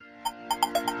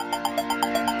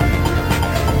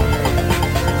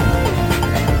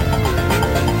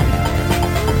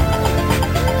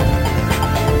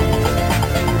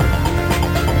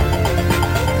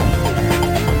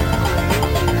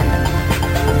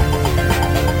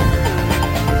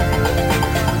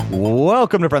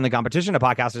Welcome to Friendly Competition, a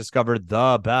podcast to discover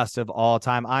the best of all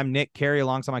time. I'm Nick Carey,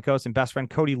 alongside my co-host and best friend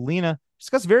Cody Lena.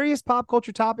 Discuss various pop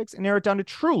culture topics and narrow it down to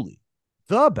truly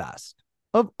the best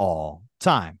of all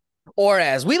time. Or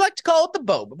as we like to call it, the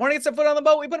boat. Before we get set foot on the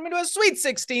boat, we put them into a Sweet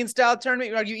 16 style tournament.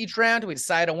 We argue each round, we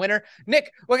decide a winner.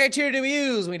 Nick, what criteria do we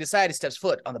use when we decide who steps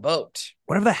foot on the boat?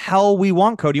 Whatever the hell we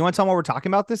want, Cody. You want to tell them what we're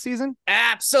talking about this season?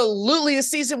 Absolutely.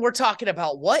 This season, we're talking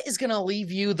about what is going to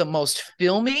leave you the most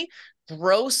filmy,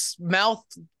 gross, mouth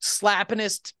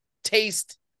slappingest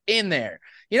taste in there.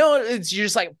 You know, you're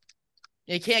just like,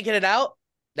 you can't get it out.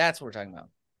 That's what we're talking about.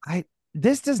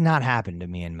 This does not happen to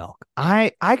me in milk.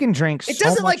 I can drink It so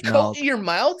doesn't much like milk. coat your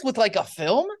mouth with like a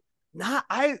film.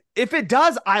 If it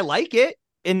does, I like it.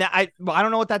 And I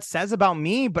don't know what that says about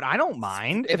me, but I don't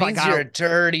mind. It means you're a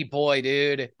dirty boy,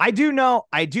 dude. I do know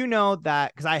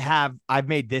that because I've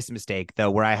made this mistake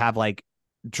though, where I have like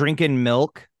drinking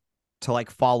milk to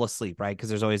like fall asleep, right? Because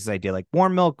there's always this idea like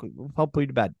warm milk will help put you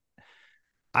to bed.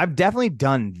 I've definitely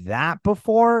done that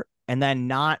before and then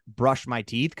not brushed my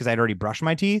teeth because I'd already brushed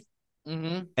my teeth.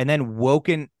 Mm-hmm. And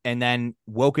then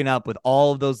woken up with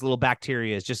all of those little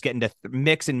bacteria just getting to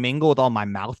mix and mingle with all my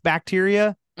mouth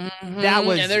bacteria. Mm-hmm. That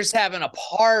was, and they're just having a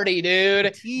party,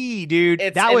 dude. Dude.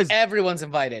 Everyone's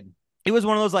invited. It was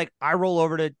one of those like I roll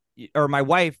over to, or my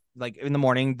wife, like in the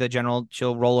morning,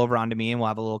 she'll roll over onto me and we'll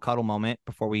have a little cuddle moment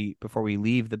before we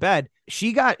leave the bed.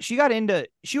 She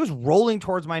was rolling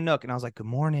towards my nook and I was like, good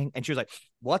morning. And she was like,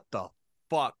 what the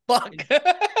fuck?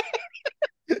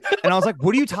 And I was like,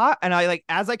 what are you talking? And I like,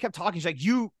 as I kept talking, she's like,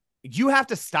 you have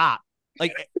to stop.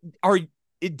 Like,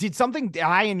 did something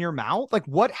die in your mouth? Like,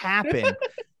 what happened?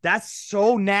 That's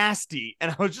so nasty.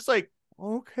 And I was just like,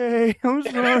 okay, I'm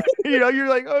sorry. You're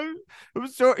like, oh, I'm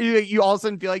sorry. You all of a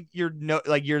sudden feel like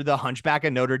you're the Hunchback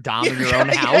of Notre Dame in your own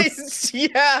house.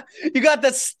 Yeah, you got the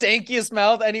stankiest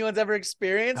mouth anyone's ever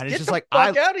experienced. And Get it's just the like,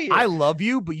 fuck out of here. I love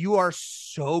you, but you are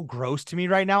so gross to me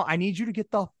right now. I need you to get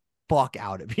the fuck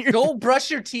out of here. Go brush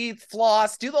your teeth,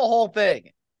 floss, do the whole thing.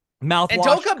 Mouthwash. And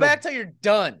don't come back till you're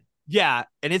done. Yeah,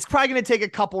 and it's probably going to take a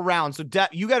couple rounds. So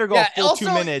you got to go a full 2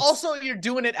 minutes. Also, you're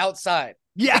doing it outside.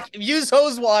 Yeah. Use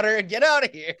hose water and get out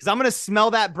of here. Because I'm going to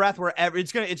smell that breath wherever.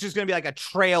 It's just going to be like a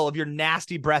trail of your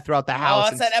nasty breath throughout the house. Oh,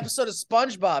 that's that episode of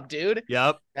SpongeBob, dude.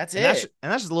 Yep. That's and it.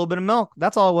 That's just a little bit of milk.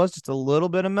 That's all it was, just a little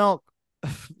bit of milk.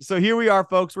 So here we are,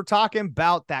 folks. We're talking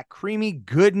about that creamy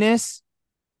goodness.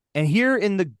 And here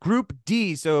in the Group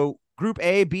D, so Group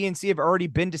A, B, and C have already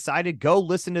been decided. Go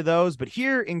listen to those. But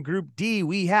here in Group D,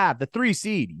 we have the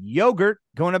 3-seed yogurt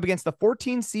going up against the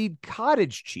 14-seed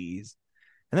cottage cheese.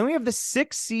 And then we have the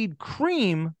 6-seed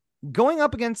cream going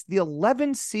up against the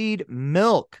 11-seed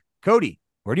milk. Cody,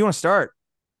 where do you want to start?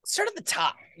 Start at the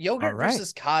top. Yogurt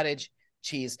versus cottage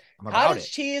cheese.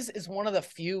 Cottage cheese is one of the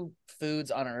few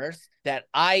foods on earth that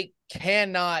I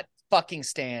cannot fucking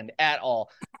stand at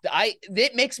all.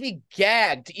 It makes me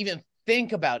gag to even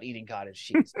think about eating cottage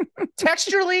cheese.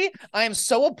 Texturally, I am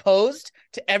so opposed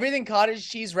to everything cottage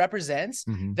cheese represents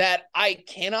that I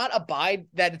cannot abide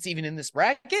that it's even in this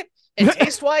bracket. And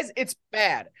taste-wise, it's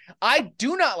bad. I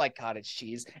do not like cottage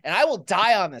cheese, and I will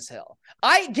die on this hill.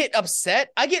 I get upset.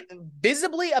 I get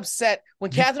visibly upset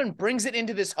when Catherine brings it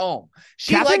into this home.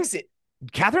 Likes it.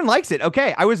 Catherine likes it.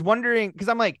 Okay. I was wondering, because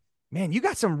I'm like, man, you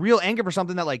got some real anger for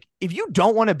something that, like, if you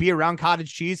don't want to be around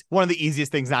cottage cheese, one of the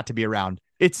easiest things not to be around.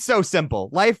 It's so simple.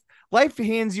 Life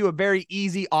hands you a very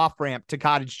easy off-ramp to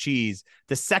cottage cheese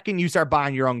the second you start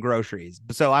buying your own groceries.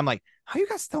 So I'm like, how you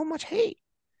got so much hate?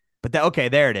 But okay,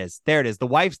 there it is. The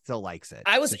wife still likes it.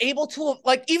 I was able to,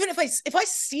 like, even if I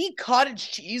see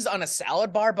cottage cheese on a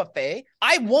salad bar buffet,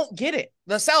 I won't get it.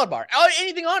 The salad bar,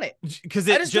 anything on it, because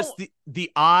it's just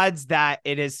the odds that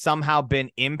it has somehow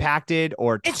been impacted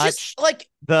or touched. It's just like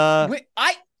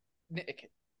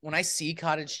when I see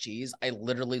cottage cheese, I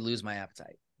literally lose my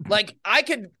appetite. Like, I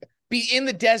could be in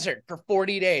the desert for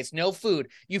 40 days, no food.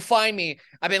 You find me,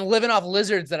 I've been living off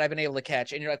lizards that I've been able to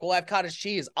catch, and you're like, well, I have cottage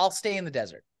cheese. I'll stay in the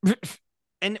desert.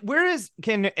 And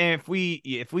if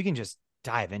we can just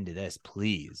dive into this,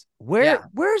 please. Where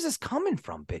is this coming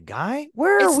from, big guy?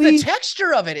 It's the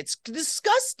texture of it. It's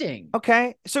disgusting.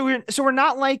 Okay, so we're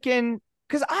not liking,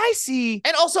 because I see,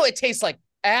 and also it tastes like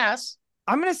ass.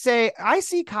 I'm gonna say I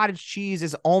see cottage cheese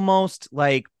as almost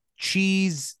like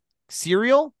cheese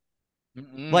cereal.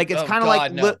 Like it's kind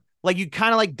of like you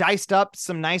kind of like diced up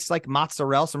some nice like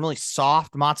mozzarella, some really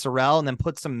soft mozzarella, and then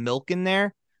put some milk in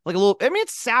there. Like a little, I mean,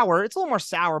 it's sour. It's a little more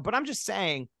sour, but I'm just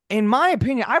saying, in my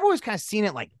opinion, I've always kind of seen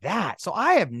it like that. So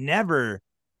I have never,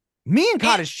 me and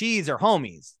cottage cheese are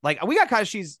homies. Like, we got cottage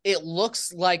cheese. It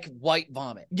looks like white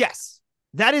vomit. Yes.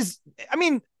 That is, I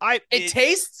mean, it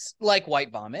tastes like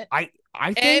white vomit. I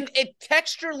think, and it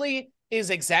texturally is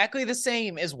exactly the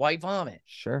same as white vomit.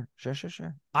 Sure.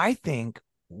 I think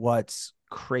what's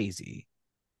crazy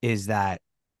is that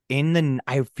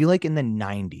I feel like in the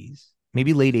 90s,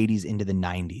 maybe late 80s into the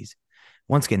 90s,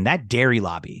 once again, that dairy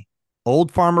lobby,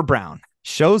 old Farmer Brown,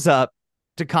 shows up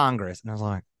to Congress, and I was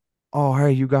like, oh,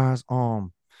 hey, you guys,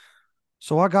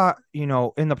 so I got,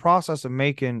 in the process of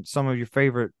making some of your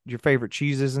favorite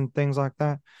cheeses and things like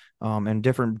that, and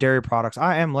different dairy products,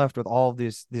 I am left with all of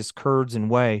this curds and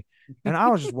whey. And I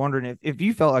was just wondering if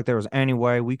you felt like there was any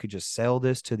way we could just sell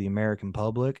this to the American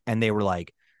public. And they were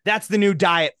like, that's the new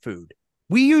diet food.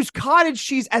 We use cottage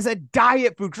cheese as a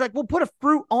diet food. Like, we'll put a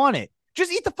fruit on it.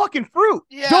 Just eat the fucking fruit.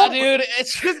 Yeah, dude.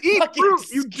 It's just eat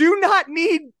fruit. You do not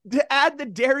need to add the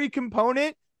dairy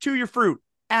component to your fruit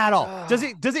at all. Does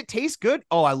it taste good?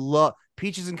 Oh, I love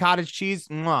peaches and cottage cheese.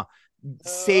 Mwah.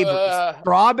 Savory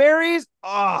strawberries.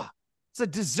 Oh, it's a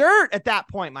dessert at that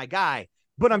point, my guy.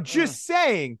 But I'm just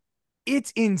saying,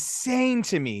 it's insane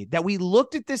to me that we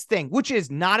looked at this thing, which is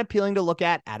not appealing to look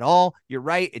at all. You're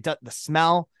right. It does, the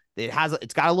smell,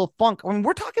 it's got a little funk. I mean,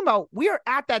 we are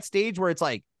at that stage where it's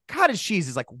like cottage cheese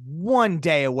is like one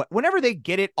day away. Whenever they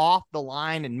get it off the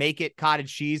line and make it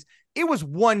cottage cheese, it was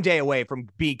one day away from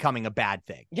becoming a bad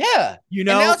thing. Yeah. And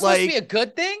now it's supposed to be a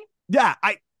good thing? Yeah,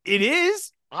 it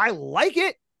is. I like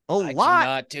it a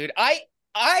lot. Do not, dude.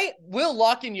 I will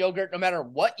lock in yogurt no matter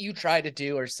what you try to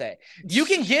do or say. You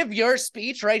can give your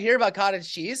speech right here about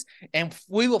cottage cheese, and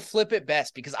we will flip it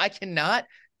best because I cannot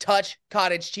touch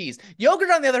cottage cheese. Yogurt,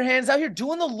 on the other hand, is out here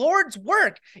doing the Lord's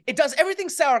work. It does everything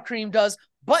sour cream does,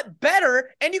 but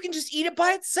better, and you can just eat it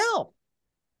by itself.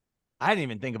 I didn't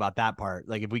even think about that part.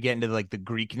 Like, if we get into like the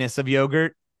Greekness of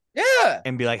yogurt, yeah,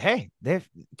 and be like, hey,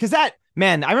 because I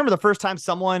remember the first time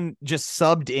someone just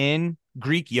subbed in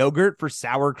Greek yogurt for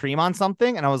sour cream on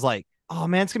something, and I was like, oh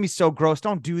man, it's gonna be so gross,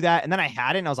 don't do that. And then I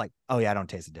had it and I was like, oh yeah, I don't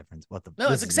taste the difference. No,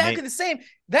 it's exactly the same.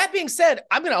 That being said,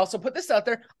 I'm gonna also put this out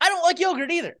there, I don't like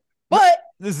yogurt either, but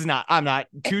I'm not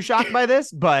too shocked by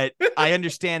this, but I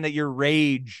understand that your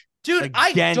rage, dude,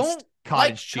 I don't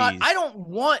cottage like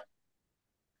cheese.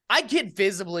 I get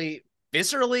viscerally,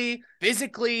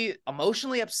 physically,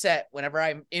 emotionally upset whenever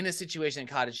I'm in a situation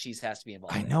cottage cheese has to be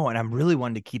involved. I know, and I'm really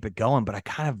wanting to keep it going, but I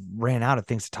kind of ran out of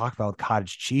things to talk about with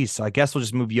cottage cheese. So I guess we'll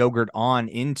just move yogurt on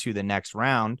into the next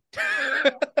round.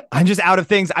 I'm just out of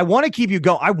things. I want to keep you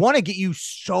going. I want to get you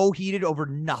so heated over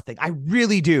nothing. I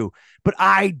really do. But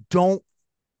I'm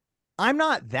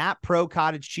not that pro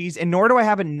cottage cheese, and nor do I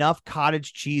have enough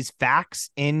cottage cheese facts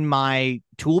in my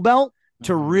tool belt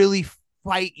to really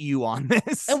fight you on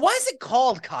this. And why is it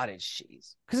called cottage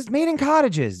cheese? Because it's made in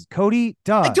cottages, Cody.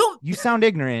 Duh. You sound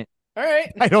ignorant. All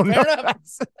right. I don't know.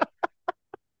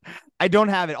 I don't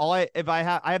have it. I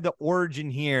have the origin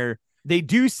here. They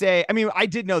do say, I mean, I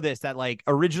did know this, that like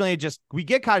originally we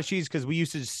get cottage cheese because we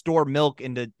used to store milk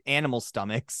into animal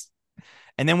stomachs.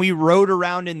 And then we rode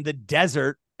around in the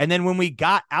desert. And then when we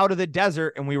got out of the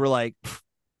desert and we were like,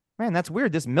 man, that's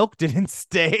weird. This milk didn't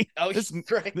stay. Oh,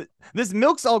 this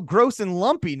milk's all gross and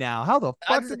lumpy now. How the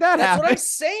fuck did that happen? That's what I'm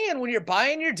saying. When you're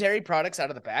buying your dairy products out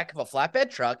of the back of a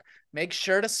flatbed truck, make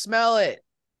sure to smell it.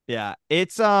 Yeah,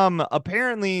 it's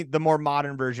apparently the more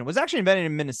modern version was actually invented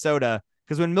in Minnesota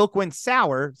because when milk went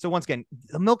sour, so once again,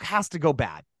 the milk has to go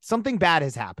bad. Something bad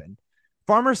has happened.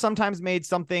 Farmers sometimes made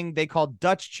something they called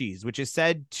Dutch cheese, which is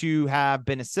said to have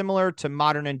been similar to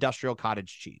modern industrial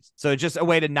cottage cheese. So it's just a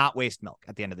way to not waste milk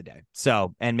at the end of the day.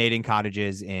 So, and made in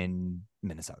cottages in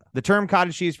Minnesota. The term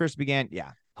cottage cheese first began,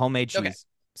 homemade cheese. Okay.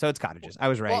 So it's cottages. I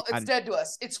was right. Well, it's dead to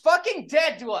us. It's fucking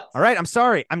dead to us. All right. I'm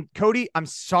sorry. Cody. I'm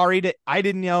sorry I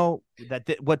didn't know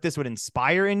what this would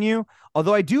inspire in you.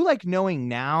 Although I do like knowing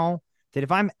now that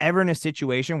if I'm ever in a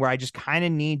situation where I just kind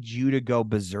of need you to go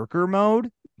berserker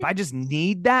mode, if I just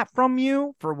need that from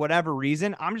you for whatever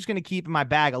reason, I'm just going to keep in my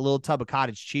bag a little tub of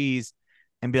cottage cheese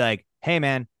and be like, hey,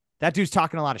 man, that dude's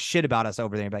talking a lot of shit about us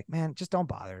over there. And be like, man, just don't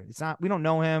bother. We don't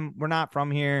know him. We're not from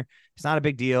here. It's not a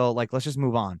big deal. Like, let's just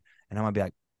move on. And I'm going to be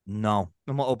like, no,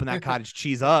 I'm going to open that cottage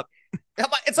cheese up.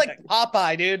 It's like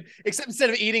Popeye, dude. Except instead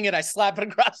of eating it, I slap it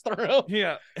across the room.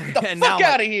 Yeah. Get the fuck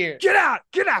out of here. Get out.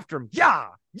 Get after him. Yeah.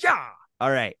 Yeah. All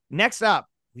right. Next up,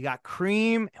 we got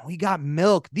cream and we got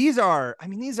milk. These are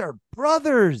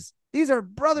brothers. These are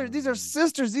brothers. These are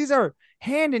sisters. These are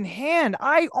hand in hand.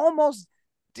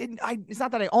 It's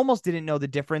not that I almost didn't know the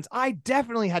difference. I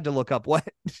definitely had to look up what,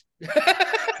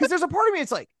 because there's a part of me,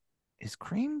 it's like, is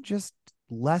cream just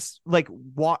less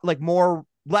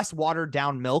less watered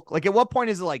down milk? Like, at what point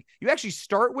is it like you actually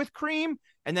start with cream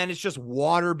and then it's just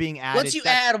water being added? Once you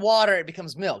add water, it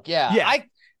becomes milk. Yeah. Yeah.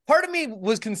 Part of me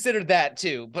was considered that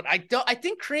too, but I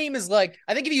think cream is like,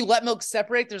 I think if you let milk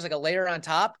separate, there's like a layer on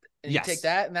top and you take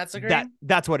that and that's the cream.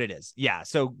 That's what it is. Yeah.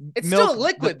 So it's milk, still a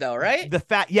liquid though, right? The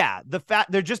fat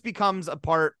there just becomes a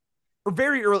part or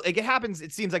very early. Like it happens.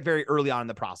 It seems like very early on in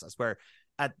the process where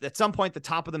at some point, the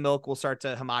top of the milk will start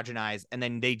to homogenize, and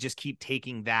then they just keep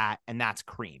taking that, and that's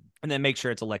cream, and then make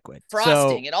sure it's a liquid.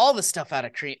 Frosting and all the stuff out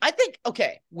of cream. I think,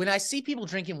 okay, when I see people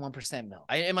drinking 1%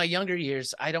 milk, in my younger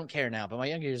years, I don't care now, but my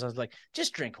younger years, I was like,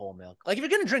 just drink whole milk. Like, if you're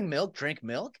going to drink milk, drink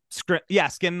milk.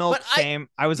 Skim milk, but same.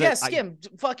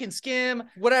 Fucking skim,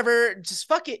 whatever. Just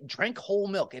fuck it, drink whole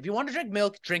milk. If you want to drink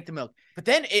milk, drink the milk. But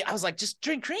then I was like, just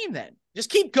drink cream then. Just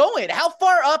keep going. How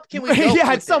far up can we go?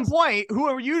 Yeah, at some point, who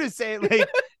are you to say, like,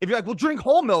 if you're like, well, drink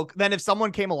whole milk, then if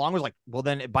someone came along and was like, well,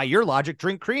 then by your logic,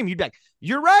 drink cream, you'd be like,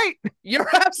 you're right. You're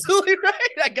absolutely right.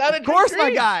 I got it. Of course,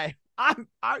 my guy.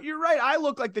 You're right. I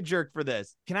look like the jerk for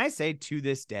this. Can I say to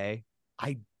this day,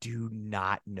 I do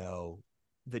not know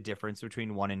the difference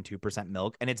between 1% and 2%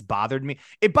 milk, and it's bothered me.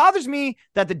 It bothers me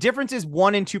that the difference is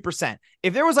 1% and 2%.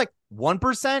 If there was like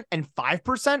 1% and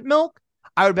 5% milk,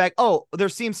 I would be like, oh, there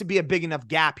seems to be a big enough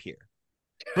gap here.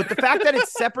 But the fact that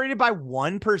it's separated by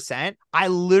 1%,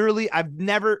 I've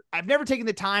never taken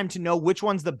the time to know which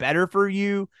one's the better for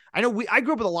you. I know I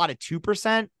grew up with a lot of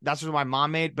 2%. That's what my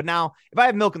mom made. But now if I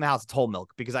have milk in the house, it's whole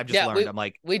milk because I've just learned. I'm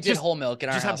like, we did whole milk in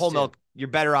our house. Just have whole milk. You're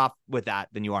better off with that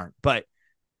than you aren't. But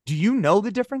do you know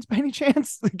the difference by any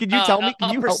chance? Could you tell me?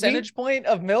 Can you percentage point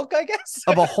of milk, I guess?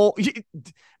 Of a whole,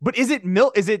 but is it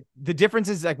milk? Is it the difference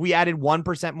is like we added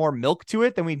 1% more milk to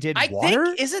it than we did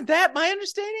water? Isn't that my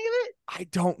understanding of it? I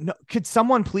don't know. Could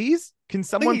someone please? Can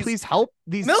someone please help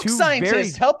these milk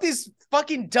scientists? Help these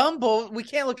fucking dumbo. We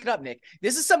can't look it up, Nick.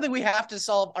 This is something we have to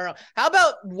solve our own. How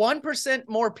about 1%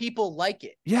 more people like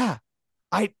it? Yeah,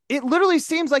 it literally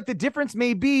seems like the difference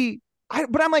may be.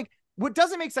 But I'm like, what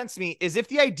doesn't make sense to me is if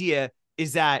the idea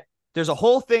is that there's a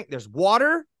whole thing, there's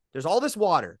water, there's all this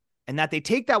water, and that they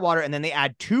take that water and then they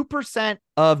add 2%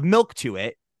 of milk to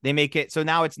it. They make it so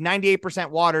now it's 98%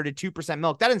 water to 2%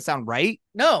 milk. That doesn't sound right.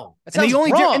 No, that sounds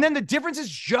wrong. And then the difference is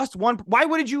just one. Why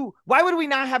would we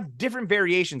not have different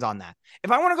variations on that? If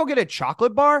I want to go get a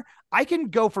chocolate bar, I can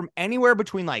go from anywhere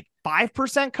between like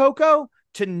 5% cocoa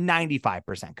to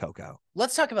 95% cocoa.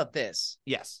 Let's talk about this.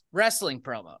 Yes. Wrestling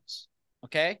promos.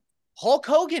 Okay. Hulk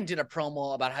Hogan did a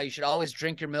promo about how you should always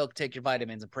drink your milk, take your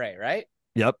vitamins, and pray, right?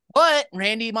 Yep. But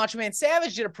Randy Macho Man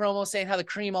Savage did a promo saying how the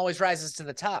cream always rises to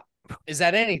the top. Is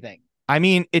that anything? I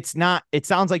mean, it's not. It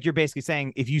sounds like you're basically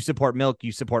saying if you support milk,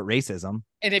 you support racism.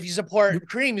 And if you support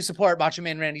cream, you support Macho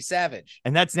Man Randy Savage.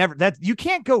 And you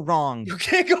can't go wrong. You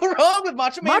can't go wrong with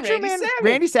Macho Man Randy Savage.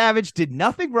 Randy Savage did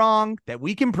nothing wrong that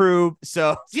we can prove.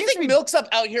 So do you think Milk's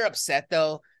out here upset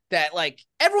though? That like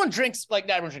everyone drinks, like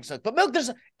not everyone drinks milk, but milk,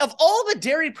 of all the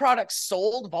dairy products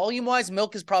sold volume wise,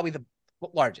 milk is probably the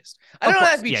largest. I don't know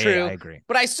that to be true. I agree.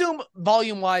 But I assume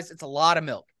volume wise, it's a lot of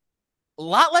milk, a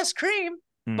lot less cream.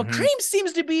 Mm-hmm. But cream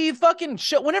seems to be fucking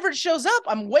whenever it shows up,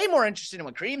 I'm way more interested in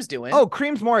what cream's doing. Oh,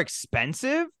 cream's more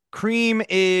expensive. Cream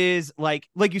is like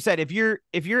you said, if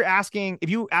you ask me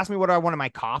what I want in my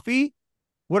coffee,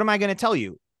 what am I going to tell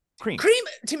you? Cream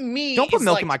to me. Don't put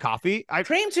milk in my coffee.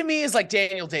 Cream to me is like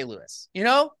Daniel Day-Lewis. You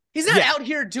know, he's not out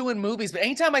here doing movies, but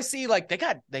anytime I see like they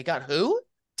got who?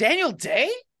 Daniel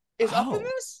Day is up in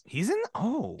this. He's in.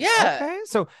 Oh, yeah. Okay,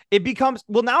 so it becomes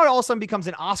now. It all of a sudden becomes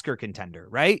an Oscar contender,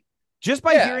 right? Just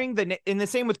by hearing in the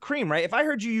same with cream, right? If I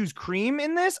heard you use cream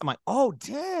in this, I'm like, oh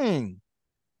dang,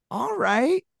 all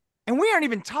right. And we aren't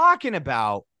even talking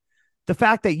about the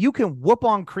fact that you can whoop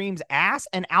on cream's ass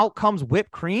and out comes whipped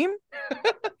cream.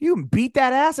 You can beat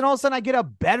that ass and all of a sudden I get a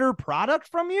better product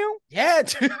from you. Yeah.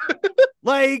 Dude.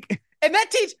 Like, and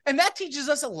that teaches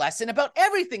us a lesson about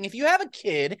everything. If you have a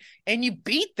kid and you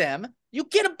beat them, you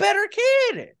get a better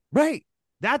kid. Right.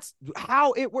 That's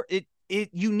how it works.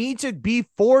 You need to be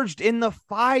forged in the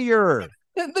fire.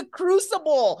 In the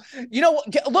crucible. You know,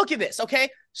 look at this. Okay.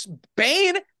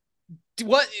 Bane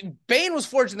was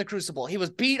forged in the crucible. He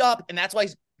was beat up, and that's why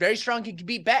he's very strong. He could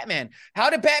beat Batman. How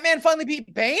did Batman finally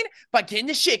beat Bane? By getting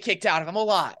the shit kicked out of him a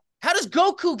lot. How does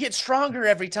Goku get stronger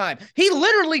every time? He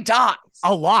literally dies.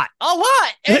 A lot.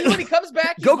 And when he comes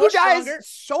back, he's Goku dies stronger.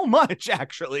 So much,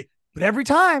 actually. But every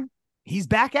time, he's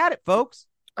back at it, folks.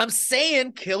 I'm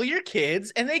saying kill your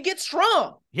kids, and they get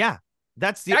strong. Yeah.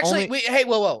 That's the only... Hey,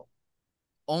 whoa.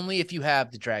 Only if you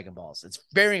have the Dragon Balls. It's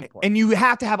very important. And you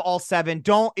have to have all 7.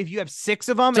 If you have 6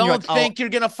 of them, don't think you're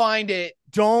going to find it.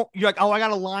 You're like, oh, I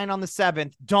got a line on the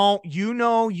 7th. Don't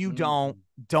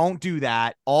do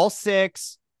that. All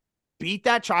 6, beat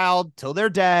that child till they're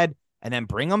dead. and then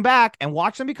bring them back and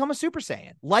watch them become a Super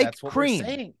Saiyan. Like That's what cream. we're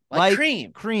saying. Like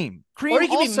cream. Cream. Or you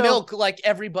can also, be milk like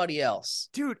everybody else.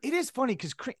 Dude, it is funny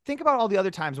because think about all the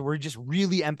other times where we just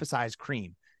really emphasize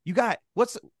cream. You got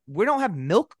we don't have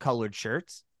milk colored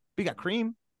shirts. We got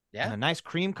cream. Yeah. And a nice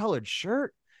cream colored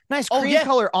shirt. Nice Oh, cream yeah.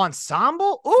 color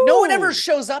ensemble. Ooh. No one ever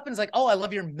shows up and is like, oh, I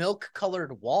love your milk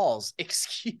colored walls.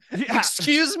 Yeah.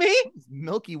 Excuse me?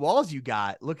 Milky walls you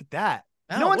got. Look at that.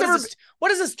 Oh, No one's ever.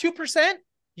 What is this? 2%?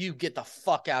 You get the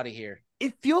fuck out of here.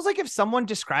 It feels like if someone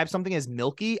describes something as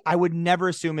milky, I would never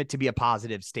assume it to be a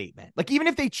positive statement. Like, even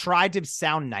if they tried to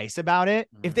sound nice about it,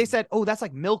 if they said, oh, that's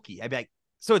like milky, I'd be like,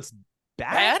 so it's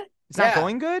bad? It's not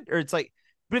going good? Or it's like,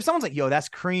 but if someone's like, yo, that's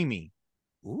creamy.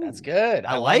 Ooh, that's good.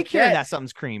 I like hearing that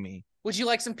something's creamy. Would you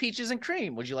like some peaches and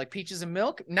cream? Would you like peaches and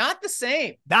milk? Not the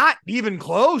same. Not even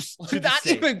close. Not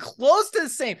even close to the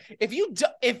same. If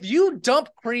you dump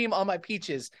cream on my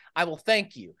peaches, I will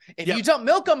thank you. If you dump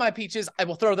milk on my peaches, I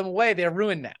will throw them away. They're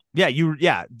ruined now.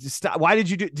 Yeah. Why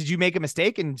did you make a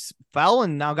mistake and fell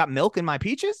and now got milk in my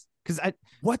peaches? Because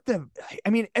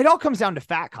it all comes down to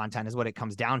fat content is what it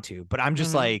comes down to. But I'm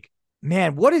just like,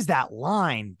 man, what is that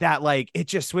line that like it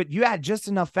just you had just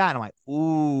enough fat? And I'm like,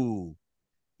 ooh.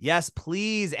 Yes,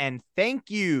 please. And thank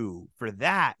you for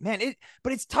that, man.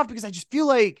 But it's tough because I just feel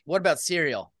like, what about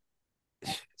cereal?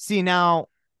 See, now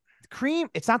cream,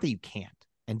 it's not that you can't.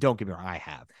 And don't get me wrong, I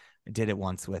did it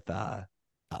once with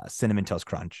Cinnamon Toast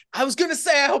Crunch. I was going to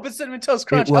say, I hope it's Cinnamon Toast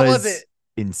Crunch. How was it?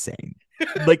 Insane.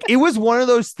 Like, it was one of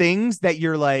those things that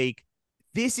you're like,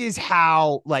 this is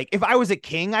how, like, if I was a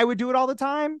king, I would do it all the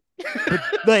time.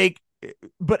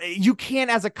 But you can't,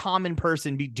 as a common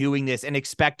person, be doing this and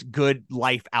expect good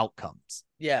life outcomes.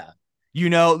 Yeah.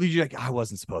 You're like, I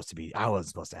wasn't supposed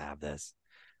to have this.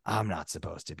 I'm not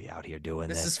supposed to be out here doing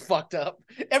this. This is fucked up.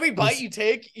 Every bite you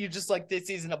take, you're just like, this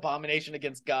is an abomination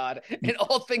against God and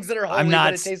all things that are holy.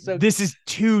 But it tastes so this is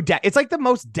too it's like the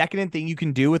most decadent thing you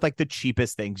can do with like the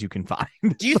cheapest things you can find.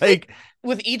 Do you think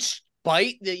with each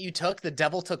bite that you took, the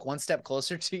devil took one step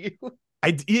closer to you?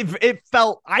 It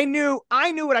felt, I knew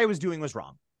what I was doing was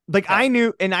wrong. Like, I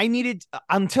knew, and I needed,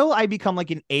 until I become like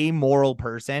an amoral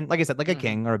person, like I said, like a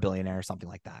king or a billionaire or something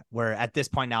like that, where at this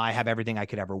point now I have everything I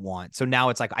could ever want. So now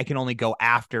it's like, I can only go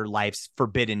after life's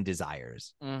forbidden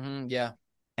desires. Yeah.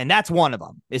 And that's one of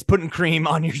them, is putting cream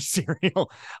on your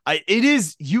cereal.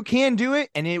 You can do it.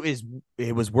 And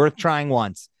it was worth trying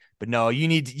once, but no,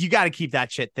 you got to keep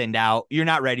that shit thinned out. You're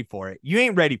not ready for it. You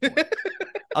ain't ready for it.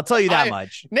 I'll tell you that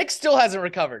much. Nick still hasn't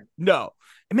recovered. No,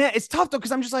 man, it's tough though,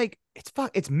 because I'm just like,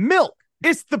 it's milk.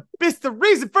 It's the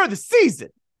reason for the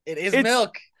season. It's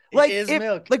milk.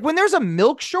 Milk. Like, when there's a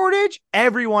milk shortage,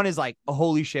 everyone is like, oh,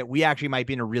 holy shit, we actually might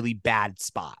be in a really bad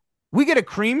spot. We get a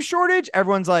cream shortage,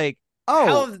 everyone's like,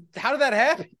 oh, how did that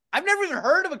happen? I've never even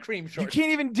heard of a cream shortage. You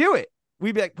can't even do it.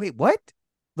 We'd be like, wait, what?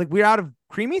 Like, we're out of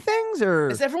creamy things, or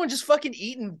is everyone just fucking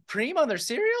eating cream on their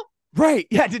cereal? Right.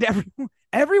 Yeah.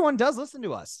 Everyone does listen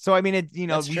to us. So, I mean, we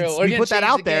put that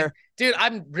out there. Dude,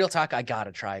 I'm real talk. I got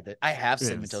to try that. I have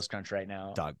Cinnamon Toast Crunch right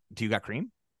now. Dog, do you got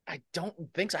cream? I don't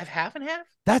think so. I have half and half.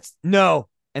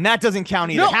 And that doesn't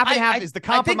count either. Half and half is the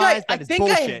compromise. That is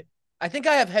bullshit. I think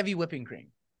I have heavy whipping cream.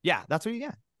 Yeah. That's what you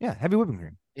got. Yeah. Heavy whipping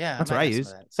cream. Yeah. That's what I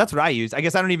use. That's what I use. I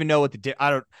guess I don't even know what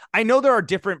I know there are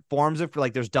different forms of,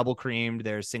 like, there's double creamed,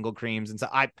 there's single creams. And so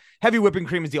heavy whipping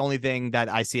cream is the only thing that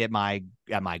I see at my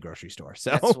grocery store. So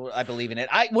that's what I believe in it.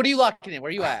 What are you locking in? Where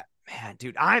are you at? Man,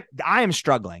 dude, I am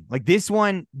struggling. Like, this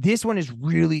one is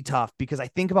really tough because I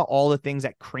think about all the things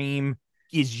that cream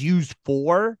is used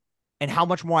for and how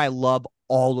much more I love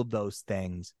all of those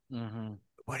things.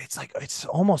 But it's like, it's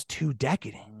almost too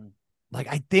decadent. Like,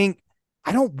 I think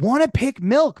I don't want to pick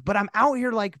milk, but I'm out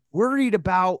here like worried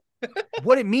about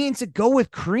what it means to go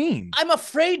with cream. I'm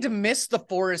afraid to miss the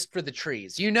forest for the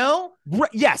trees, you know?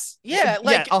 Right, yes. Yeah,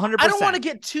 like 100%. I don't want to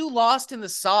get too lost in the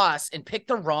sauce and pick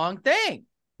the wrong thing.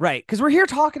 Right, because we're here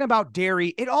talking about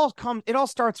dairy. It all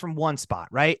starts from one spot,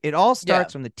 right? It all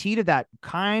starts from the teat of that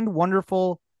kind,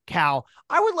 wonderful cow.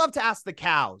 I would love to ask the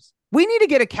cows. We need to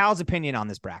get a cow's opinion on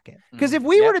this bracket. Because if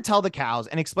we were to tell the cows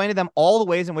and explain to them all the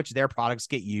ways in which their products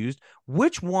get used,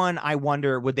 which one, I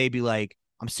wonder, would they be like,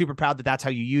 I'm super proud that that's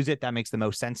how you use it. That makes the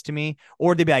most sense to me.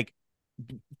 Or they'd be like,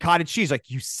 cottage cheese, like,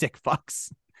 you sick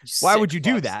fucks. Why would you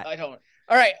do that? I don't.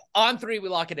 All right. On 3, we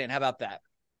lock it in. How about that?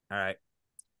 All right.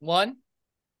 1,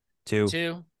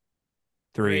 2,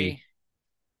 3.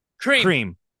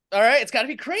 Cream. All right. It's got to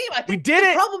be cream. I think we did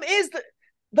it. The problem is that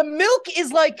the milk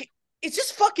is like, it's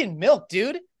just fucking milk,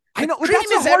 dude. I know. Cream That's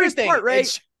the hardest everything. Part,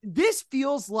 right? This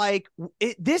feels like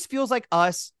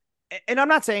us. And I'm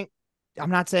not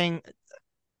saying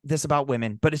this about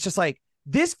women, but it's just like,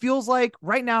 this feels like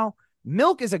right now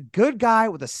Milk is a good guy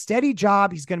with a steady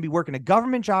job. He's going to be working a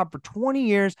government job for 20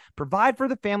 years, provide for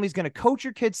the family. He's going to coach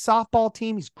your kid's softball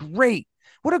team. He's great.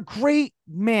 What a great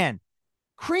man.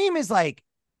 Cream is like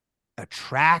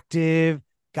attractive,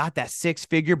 got that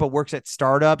 6-figure, but works at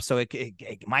startups. So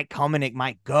it might come and it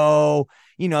might go.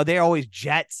 You know, they're always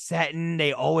jet setting.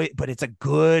 But it's a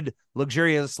good,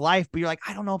 luxurious life. But you're like,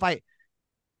 I don't know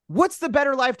what's the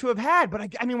better life to have had?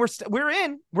 But I mean, we're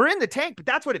in the tank, but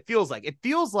that's what it feels like. It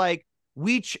feels like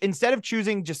instead of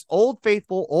choosing just old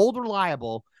faithful, old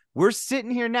reliable, we're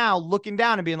sitting here now looking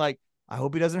down and being like, I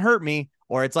hope he doesn't hurt me.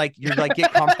 Or it's like, you're like,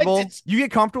 get comfortable. You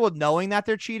get comfortable with knowing that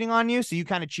they're cheating on you. So you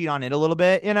kind of cheat on it a little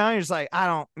bit, you know, you're just like,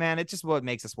 it's just what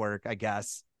makes us work, I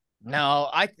guess. No,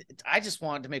 I just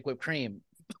wanted to make whipped cream.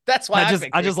 That's why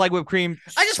I just like whipped cream.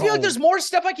 I just feel like there's more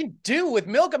stuff I can do with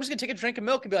milk. I'm just gonna take a drink of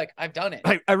milk and be like, I've done it.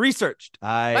 I researched.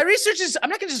 My research is I'm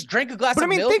not gonna just drink a glass of milk.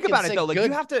 But I mean, think about it though. Like, you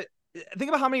have to think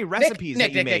about how many recipes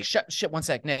Nick, you make. Nick, shit, 1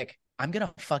 sec, Nick. I'm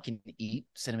gonna fucking eat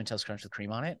Cinnamon Toast Crunch with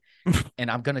cream on it,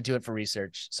 and I'm gonna do it for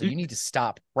research. So you need to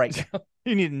stop right now.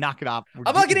 You need to knock it off.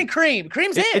 I'm not getting cream.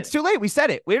 Cream's in. It's too late. We said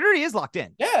it. It already is locked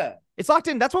in. Yeah, it's locked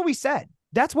in. That's what we said.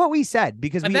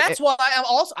 Because that's why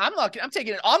I'm locked in. I'm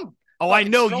taking it. I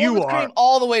know you are. Cream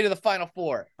all the way to the Final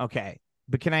Four. Okay,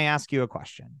 but can I ask you a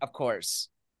question? Of course.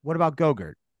 What about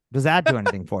Go-Gurt? Does that do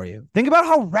anything for you? Think about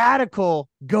how radical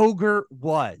Go-Gurt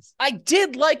was. I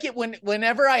did like it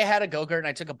whenever I had a Go-Gurt and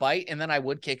I took a bite and then I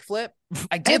would kickflip.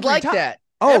 I did like that.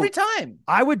 Oh, every time.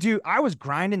 I was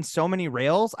grinding so many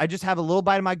rails. I just have a little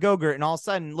bite of my Go-Gurt and all of a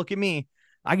sudden, look at me.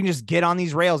 I can just get on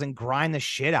these rails and grind the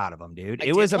shit out of them, dude.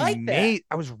 It was amazing.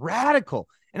 I was radical.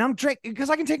 And I'm drinking because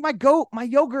I can take my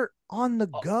yogurt on the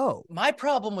go. My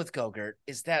problem with Go-Gurt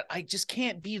is that I just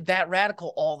can't be that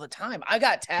radical all the time. I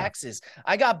got taxes.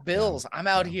 I got bills. I'm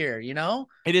out here, you know?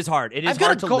 It is hard. It is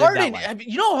hard to garden. live that life.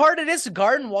 You know how hard it is to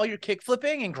garden while you're kick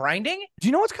flipping and grinding? Do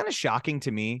you know what's kind of shocking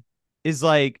to me is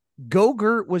like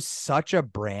Go-Gurt was such a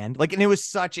brand. Like, and it was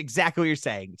such exactly what you're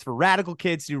saying. It's for radical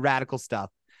kids to do radical stuff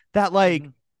that like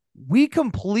we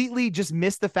completely just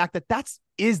missed the fact that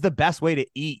is the best way to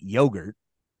eat yogurt.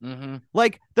 Mm-hmm.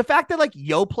 Like the fact that like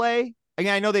Yoplait,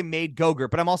 again, I know they made Go-Gurt,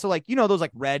 but I'm also like, you know, those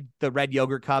like the red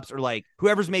yogurt cups or like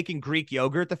whoever's making Greek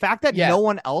yogurt, the fact that no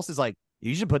one else is like,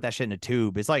 you should put that shit in a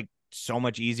tube. It's like so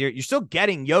much easier. You're still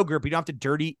getting yogurt, but you don't have to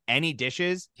dirty any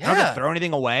dishes. You don't have to throw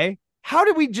anything away. How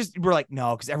did we're like,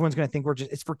 no, because everyone's going to think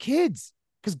it's for kids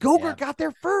because Go-Gurt got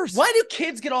there first. Why do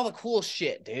kids get all the cool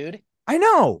shit, dude? I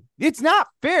know. It's not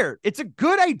fair. It's a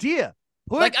good idea.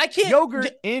 Put I can't yogurt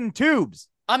in tubes.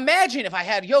 Imagine if I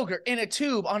had yogurt in a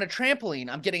tube on a trampoline.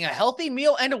 I'm getting a healthy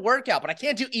meal and a workout, but I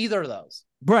can't do either of those.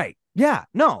 Right. Yeah.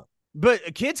 No.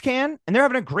 But kids can, and they're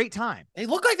having a great time. They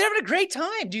look like they're having a great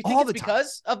time. Do you think it's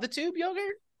because of the tube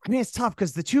yogurt? I mean, it's tough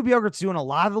because the tube yogurt's doing a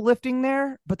lot of the lifting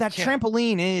there, but that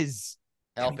trampoline is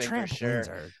helping for sure.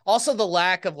 Also, the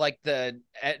lack of like the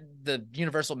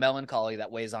universal melancholy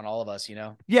that weighs on all of us, you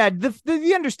know? Yeah,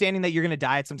 the understanding that you're gonna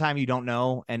die at some time you don't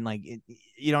know, and like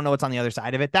you don't know what's on the other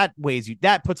side of it. That weighs you.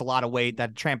 That puts a lot of weight.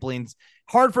 That trampoline's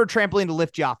hard for a trampoline to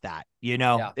lift you off. That, you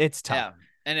know, it's tough. Yeah.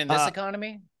 And in this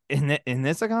economy, in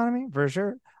this economy, for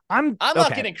sure. I'm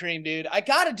not getting cream, dude. I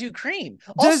gotta do cream.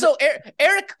 Also,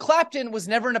 Eric Clapton was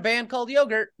never in a band called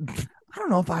Yogurt. I don't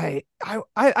know if I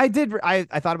did. I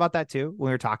thought about that too when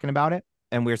we were talking about it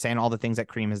and we were saying all the things that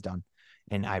Cream has done.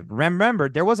 And I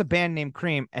remembered there was a band named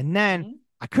Cream, and then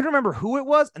I couldn't remember who it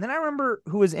was. And then I remember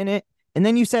who was in it. And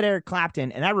then you said Eric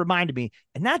Clapton, and that reminded me.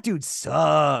 And that dude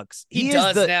sucks. He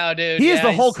does now, dude. He is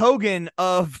the Hulk Hogan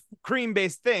of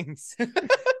Cream-based things.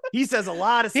 He says a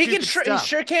lot of stupid stuff. He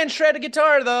sure can shred a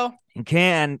guitar, though. He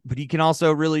can, but he can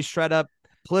also really shred up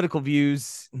political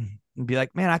views and be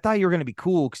like, man, I thought you were going to be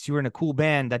cool because you were in a cool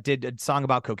band that did a song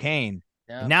about cocaine.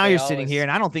 Yeah, and now you're sitting here,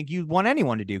 and I don't think you want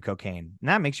anyone to do cocaine. And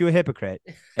that makes you a hypocrite,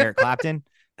 Eric Clapton.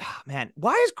 Oh, man,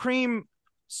 why is Cream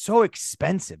so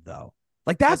expensive, though?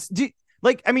 Like,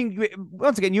 I mean,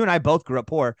 once again, you and I both grew up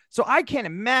poor, so I can't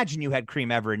imagine you had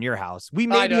Cream ever in your house.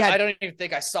 I don't even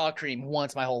think I saw Cream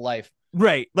once my whole life.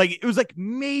 Right. Like, it was like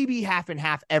maybe half and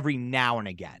half every now and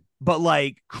again. But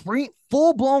like Cream,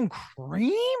 full-blown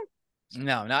Cream?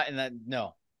 No, not in that.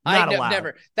 No.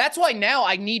 Never. That's why now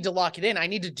I need to lock it in. I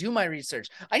need to do my research.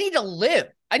 I need to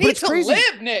live. I need to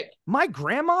live, Nick. My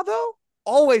grandma, though,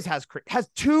 always has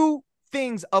two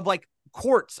things of like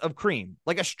quarts of cream,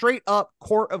 like a straight up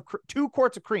quart of 2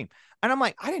 quarts of cream. And I'm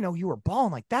like, I didn't know you were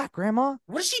balling like that, Grandma.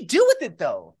 What does she do with it,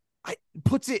 though?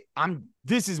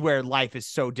 This is where life is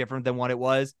so different than what it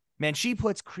was. Man, she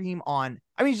puts cream on.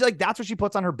 I mean, she's like, that's what she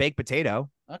puts on her baked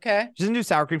potato. Okay. She doesn't do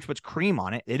sour cream. She puts cream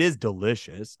on it. It is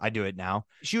delicious. I do it now.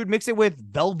 She would mix it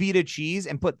with Velveeta cheese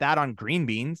and put that on green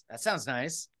beans. That sounds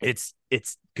nice. It's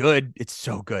good. It's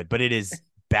so good, but it is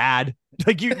bad.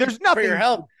 Like there's nothing For your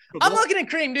health. I'm looking at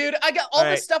cream, dude. I got all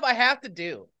this stuff I have to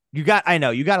do. I know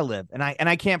you got to live, and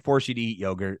I can't force you to eat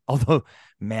yogurt. Although,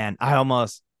 man, I'm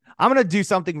gonna do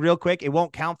something real quick. It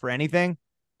won't count for anything.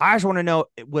 I just want to know,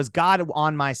 was God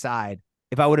on my side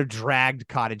if I would have dragged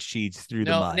cottage cheese through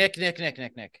the mud? Nick.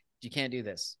 You can't do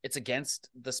this. It's against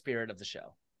the spirit of the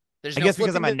show. I guess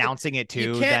because I'm announcing it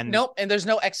too. Nope. And there's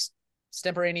no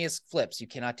extemporaneous flips. You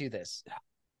cannot do this.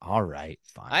 All right,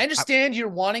 fine. I understand you're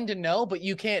wanting to know, but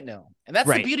you can't know. And that's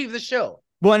the beauty of the show.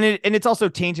 Well, and it's also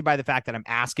tainted by the fact that I'm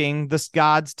asking the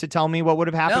gods to tell me what would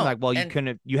have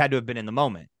happened. You had to have been in the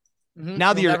moment.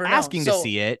 Now that you're asking to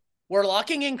see it. We're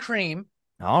locking in cream.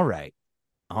 All right.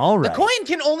 The coin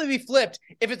can only be flipped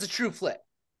if it's a true flip.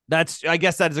 I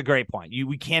guess that is a great point.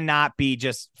 We cannot be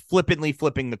just flippantly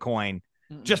flipping the coin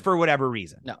just for whatever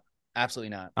reason. No, absolutely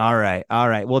not. All right.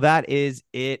 Well, that is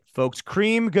it, folks.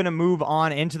 Cream going to move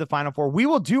on into the Final Four. We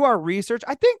will do our research.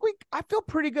 I feel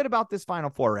pretty good about this Final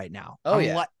Four right now.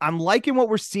 I'm liking what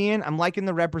we're seeing. I'm liking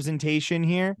the representation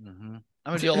here.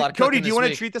 I'm gonna do a lot of Cody, do you want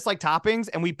to treat this like toppings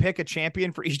and we pick a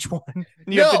champion for each one?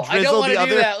 No, I don't want to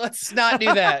do that. Let's not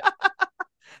do that.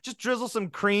 Just drizzle some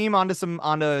cream onto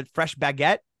fresh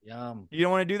baguette. Yum. You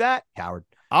don't want to do that? Coward.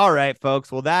 All right,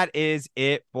 folks. Well, that is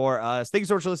it for us. Thank you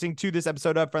so much for listening to this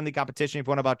episode of Friendly Competition. If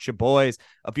you want about your boys,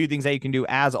 a few things that you can do,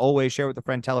 as always, share with a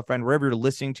friend, tell a friend, wherever you're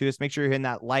listening to us. Make sure you're hitting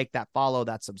that like, that follow,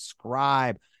 that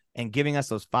subscribe, and giving us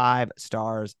those 5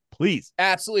 stars, please.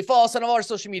 Absolutely. Follow us on all our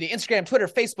social media, Instagram, Twitter,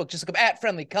 Facebook. Just look up at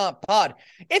Friendly Comp Pod.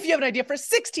 If you have an idea for a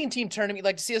 16-team tournament you'd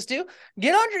like to see us do,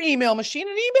 get on your email machine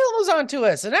and email those on to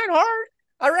us. It ain't hard.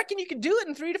 I reckon you could do it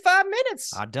in 3 to 5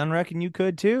 minutes. I done reckon you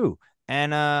could too.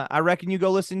 And I reckon you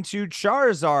go listen to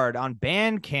Charizard on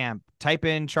Bandcamp. Type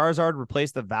in Charizard,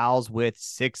 replace the vowels with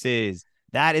 6s.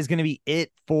 That is going to be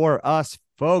it for us,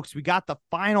 folks. We got the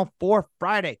Final Four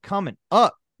Friday coming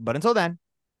up. But until then,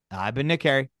 I've been Nick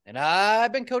Carey. And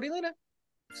I've been Cody Lena.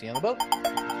 See you on the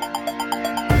boat.